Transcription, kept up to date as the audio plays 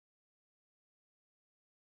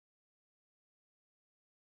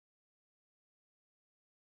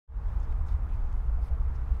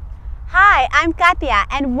Hi, I'm Katia,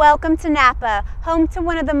 and welcome to Napa, home to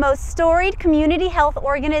one of the most storied community health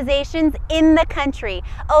organizations in the country,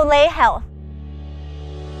 OLE Health.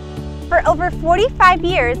 For over 45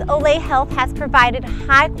 years, OLE Health has provided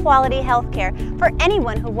high-quality health care for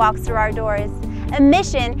anyone who walks through our doors, a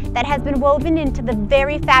mission that has been woven into the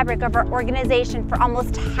very fabric of our organization for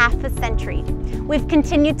almost half a century. We've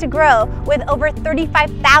continued to grow with over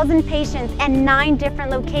 35,000 patients and 9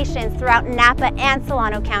 different locations throughout Napa and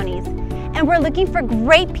Solano counties. And we're looking for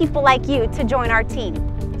great people like you to join our team.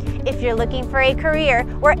 If you're looking for a career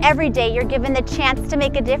where every day you're given the chance to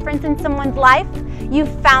make a difference in someone's life, you've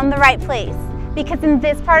found the right place. Because in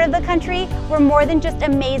this part of the country, we're more than just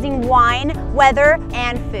amazing wine, weather,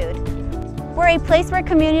 and food. We're a place where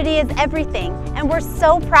community is everything, and we're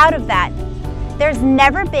so proud of that. There's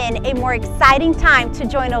never been a more exciting time to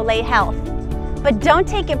join OLE Health. But don't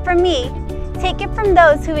take it from me. Take it from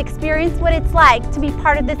those who experience what it's like to be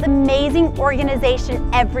part of this amazing organization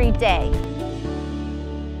every day.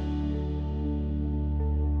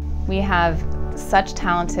 We have such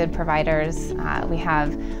talented providers. We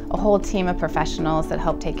have a whole team of professionals that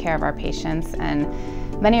help take care of our patients, and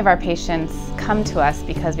many of our patients come to us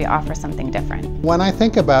because we offer something different. When I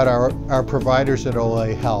think about our providers at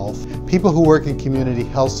OLE Health, people who work in community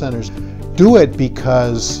health centers do it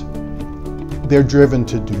because they're driven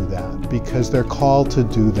to do that, because they're called to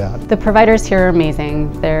do that. The providers here are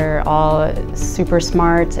amazing. They're all super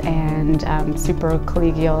smart and super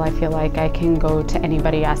collegial. I feel like I can go to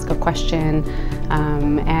anybody, ask a question,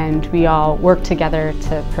 and we all work together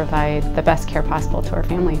to provide the best care possible to our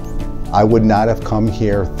families. I would not have come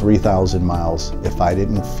here 3,000 miles if I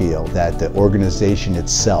didn't feel that the organization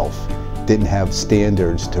itself didn't have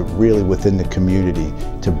standards to really within the community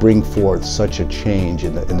to bring forth such a change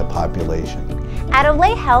in the population. At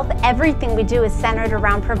OLE Health, everything we do is centered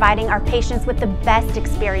around providing our patients with the best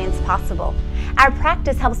experience possible. Our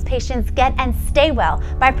practice helps patients get and stay well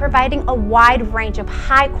by providing a wide range of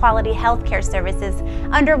high-quality healthcare services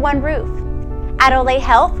under one roof. At OLE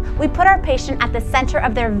Health, we put our patient at the center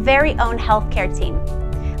of their very own healthcare team.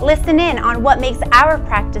 Listen in on what makes our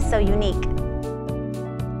practice so unique.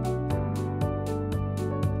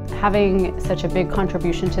 Having such a big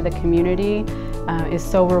contribution to the community is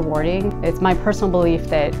so rewarding. It's my personal belief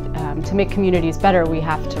that to make communities better, we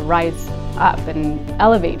have to rise up and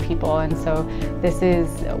elevate people, and so this is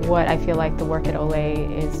what I feel like the work at OLE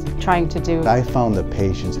is trying to do. I found the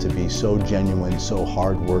patients to be so genuine, so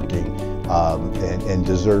hardworking, and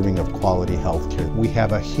deserving of quality health care. We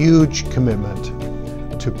have a huge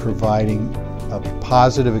commitment to providing a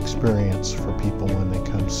positive experience for people when they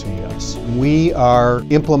come see us. We are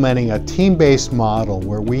implementing a team-based model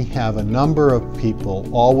where we have a number of people,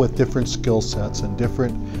 all with different skill sets and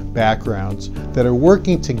different backgrounds, that are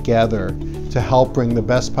working together to help bring the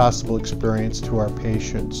best possible experience to our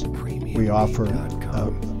patients. We offer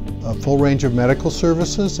a full range of medical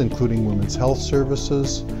services, including women's health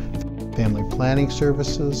services, family planning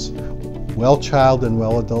services, well-child and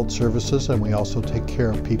well-adult services, and we also take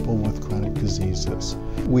care of people with chronic diseases.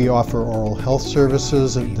 We offer oral health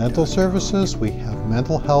services and dental services. We have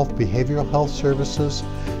mental health, behavioral health services,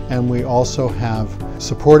 and we also have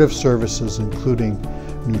supportive services, including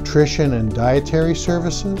nutrition and dietary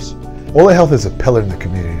services. OLE Health is a pillar in the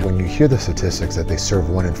community. When you hear the statistics that they serve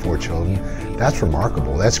 1 in 4 children, that's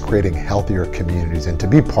remarkable. That's creating healthier communities, and to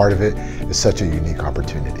be part of it is such a unique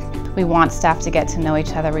opportunity. We want staff to get to know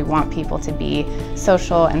each other. We want people to be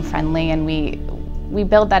social and friendly, and we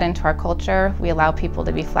build that into our culture. We allow people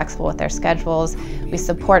to be flexible with their schedules. We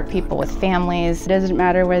support people with families. It doesn't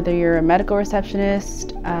matter whether you're a medical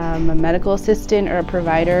receptionist, a medical assistant, or a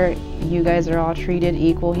provider. You guys are all treated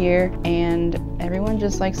equal here, and everyone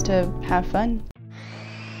just likes to have fun.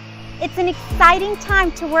 It's an exciting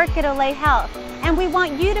time to work at OLE Health, and we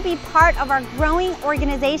want you to be part of our growing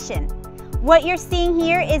organization. What you're seeing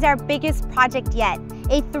here is our biggest project yet,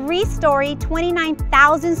 a 3-story,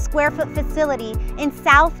 29,000 square foot facility in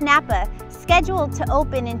South Napa, scheduled to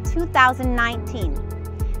open in 2019.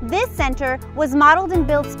 This center was modeled and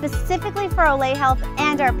built specifically for OLE Health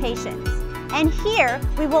and our patients. And here,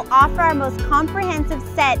 we will offer our most comprehensive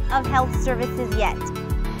set of health services yet.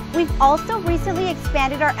 We've also recently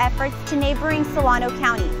expanded our efforts to neighboring Solano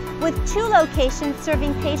County, with 2 locations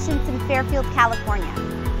serving patients in Fairfield, California.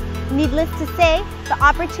 Needless to say, the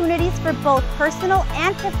opportunities for both personal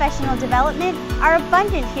and professional development are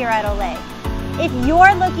abundant here at OLE. If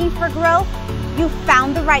you're looking for growth, you've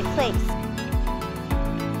found the right place.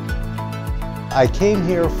 I came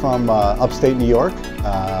here from upstate New York,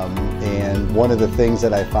 and one of the things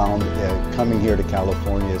that I found coming here to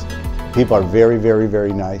California is people are very, very,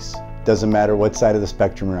 very nice. Doesn't matter what side of the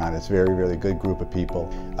spectrum you're on. It's a very, really good group of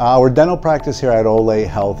people. Our dental practice here at OLE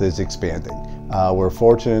Health is expanding. We're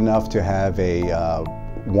fortunate enough to have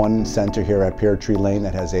one center here at Pear Tree Lane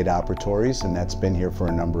that has 8 operatories, and that's been here for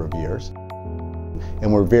a number of years.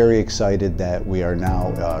 And we're very excited that we are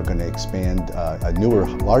now going to expand a newer,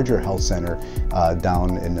 larger health center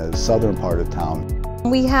down in the southern part of town.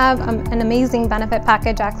 We have an amazing benefit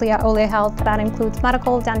package actually at OLE Health that includes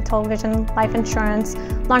medical, dental, vision, life insurance,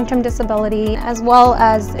 long-term disability, as well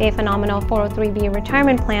as a phenomenal 403(b)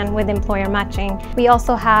 retirement plan with employer matching. We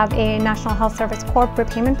also have a National Health Service Corp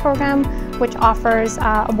repayment program, which offers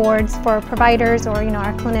awards for providers or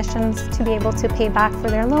our clinicians to be able to pay back for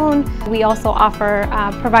their loan. We also offer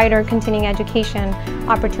provider continuing education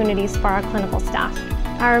opportunities for our clinical staff.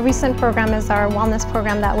 Our recent program is our wellness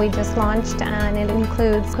program that we just launched, and it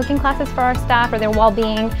includes cooking classes for our staff for their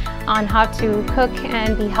well-being on how to cook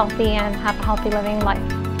and be healthy and have a healthy living life.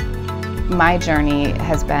 My journey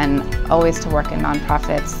has been always to work in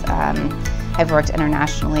nonprofits. I've worked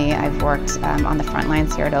internationally. I've worked on the front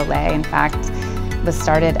lines here at OLE. In fact, was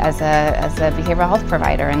started as a behavioral health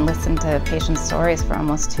provider and listened to patient stories for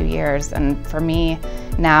almost 2 years. And for me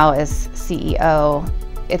now as CEO,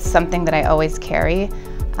 it's something that I always carry.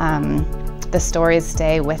 The stories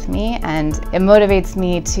stay with me, and it motivates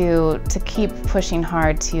me to keep pushing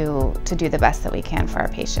hard to do the best that we can for our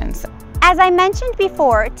patients. As I mentioned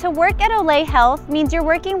before, to work at OLE Health means you're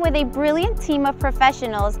working with a brilliant team of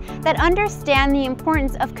professionals that understand the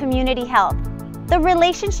importance of community health. The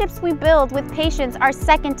relationships we build with patients are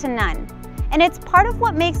second to none, and it's part of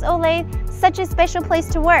what makes OLE such a special place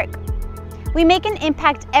to work. We make an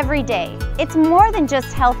impact every day. It's more than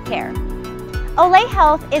just healthcare. OLE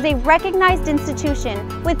Health is a recognized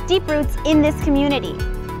institution with deep roots in this community,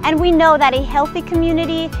 and we know that a healthy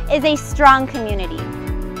community is a strong community.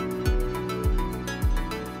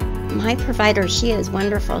 My provider, she is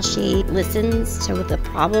wonderful. She listens to the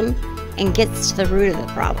problem and gets to the root of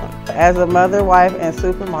the problem. As a mother, wife, and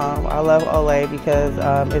super mom, I love OLE because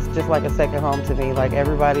it's just like a second home to me. Like,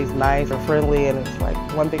 everybody's nice or friendly, and it's like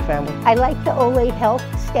one big family. I like the OLE Health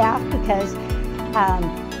staff because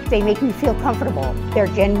they make me feel comfortable. They're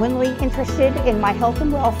genuinely interested in my health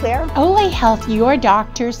and welfare. OLE Health, your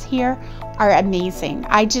doctors here are amazing.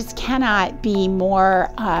 I just cannot be more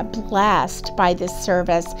blessed by this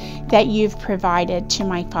service that you've provided to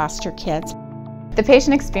my foster kids. The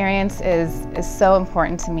patient experience is so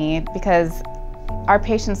important to me because our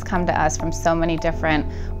patients come to us from so many different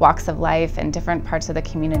walks of life and different parts of the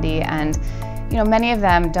community, and many of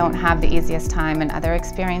them don't have the easiest time and other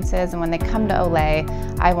experiences, and when they come to OLE,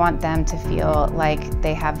 I want them to feel like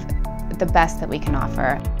they have the best that we can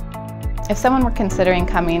offer. If someone were considering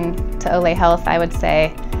coming to OLE Health, I would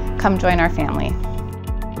say, come join our family.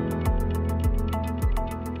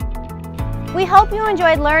 We hope you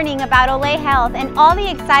enjoyed learning about OLE Health and all the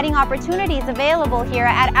exciting opportunities available here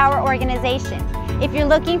at our organization. If you're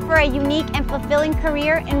looking for a unique and fulfilling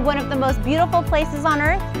career in one of the most beautiful places on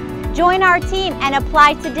earth, join our team and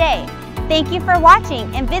apply today. Thank you for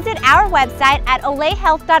watching, and visit our website at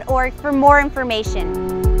olehealth.org for more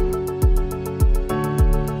information.